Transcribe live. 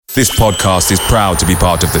This podcast is proud to be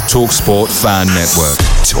part of the TalkSport Fan Network.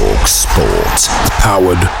 TalkSport.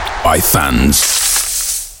 Powered by fans.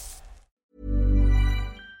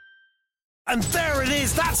 And there it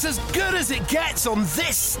is, that's as good as it gets on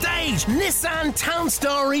this stage. Nissan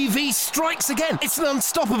Townstar EV strikes again. It's an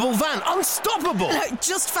unstoppable van, unstoppable.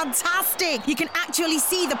 Just fantastic. You can actually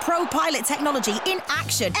see the Pro Pilot technology in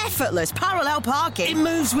action. Effortless parallel parking. It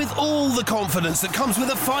moves with all the confidence that comes with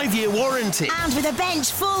a 5-year warranty. And with a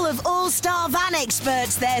bench full of all-star van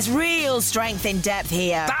experts, there's real strength in depth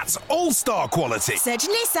here. That's all-star quality. Search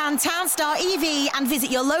Nissan Townstar EV and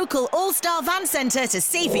visit your local all-star van centre to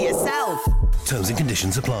see for yourself. Terms and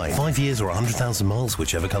conditions apply. 5 years or 100,000 miles,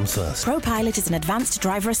 whichever comes first. Pro Pilot is an advanced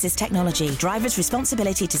driver assist technology. Driver's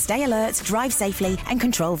responsibility to stay alert, drive safely and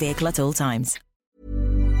control vehicle at all times.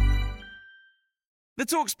 The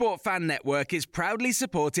TalkSport Fan Network is proudly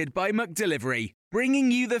supported by McDelivery, bringing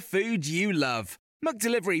you the food you love.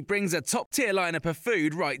 McDelivery brings a top-tier lineup of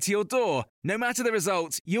food right to your door. No matter the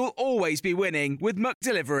result, you'll always be winning with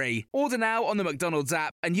McDelivery. Order now on the McDonald's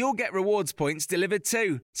app and you'll get rewards points delivered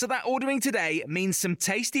too. So that ordering today means some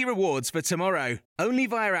tasty rewards for tomorrow. Only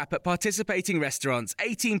via app at participating restaurants.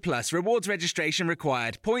 18 plus. Rewards registration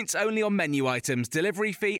required. Points only on menu items.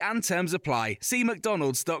 Delivery fee and terms apply. See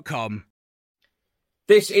mcdonalds.com.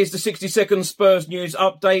 This is the 60-second Spurs news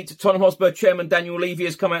update. Tottenham Hotspur chairman Daniel Levy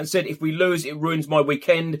has come out and said, if we lose, it ruins my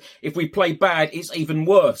weekend. If we play bad, it's even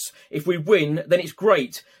worse. If we win, then it's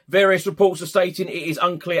great. Various reports are stating it is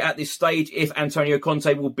unclear at this stage if Antonio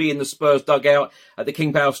Conte will be in the Spurs dugout at the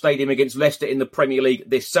King Power Stadium against Leicester in the Premier League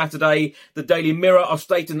this Saturday. The Daily Mirror are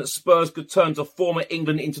stating that Spurs could turn to former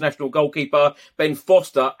England international goalkeeper Ben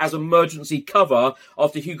Foster as emergency cover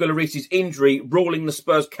after Hugo Lloris's injury, ruling the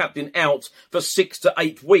Spurs captain out for 6 to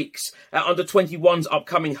 8 weeks. Under-21's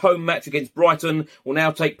upcoming home match against Brighton will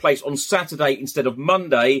now take place on Saturday instead of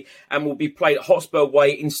Monday and will be played at Hotspur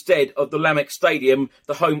Way instead of the Lameck Stadium,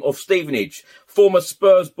 the home of Stevenage. Former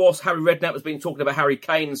Spurs boss Harry Redknapp has been talking about Harry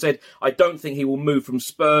Kane and said, I don't think he will move from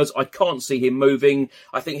Spurs. I can't see him moving.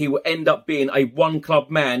 I think he will end up being a one-club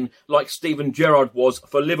man like Steven Gerrard was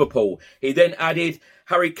for Liverpool. He then added,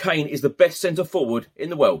 Harry Kane is the best centre-forward in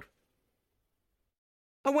the world.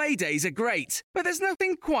 Away days are great, but there's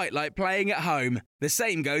nothing quite like playing at home. The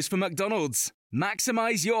same goes for McDonald's.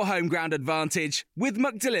 Maximise your home ground advantage with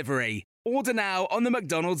McDelivery. Order now on the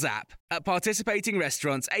McDonald's app. At participating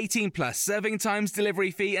restaurants, 18 plus, serving times,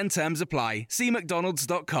 delivery fee and terms apply. See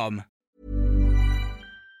mcdonalds.com.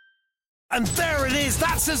 And there it is,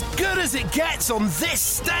 that's as good as it gets on this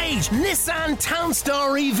stage. Nissan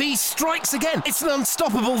Townstar EV strikes again. It's an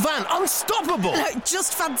unstoppable van, unstoppable.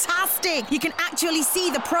 Just fantastic. You can actually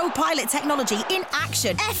see the Pro Pilot technology in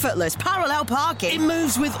action. Effortless parallel parking. It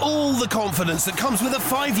moves with all the confidence that comes with a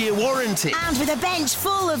 5-year warranty. And with a bench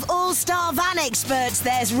full of all-star van experts,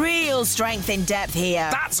 there's real strength in depth here.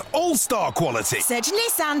 That's all-star quality. Search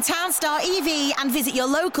Nissan Townstar EV and visit your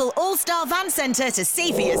local all-star van centre to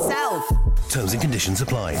see for yourself. Terms and conditions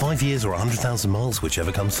apply. 5 years or 100,000 miles,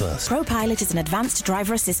 whichever comes first. Pro Pilot is an advanced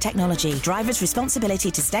driver assist technology. Driver's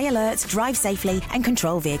responsibility to stay alert, drive safely and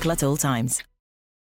control vehicle at all times.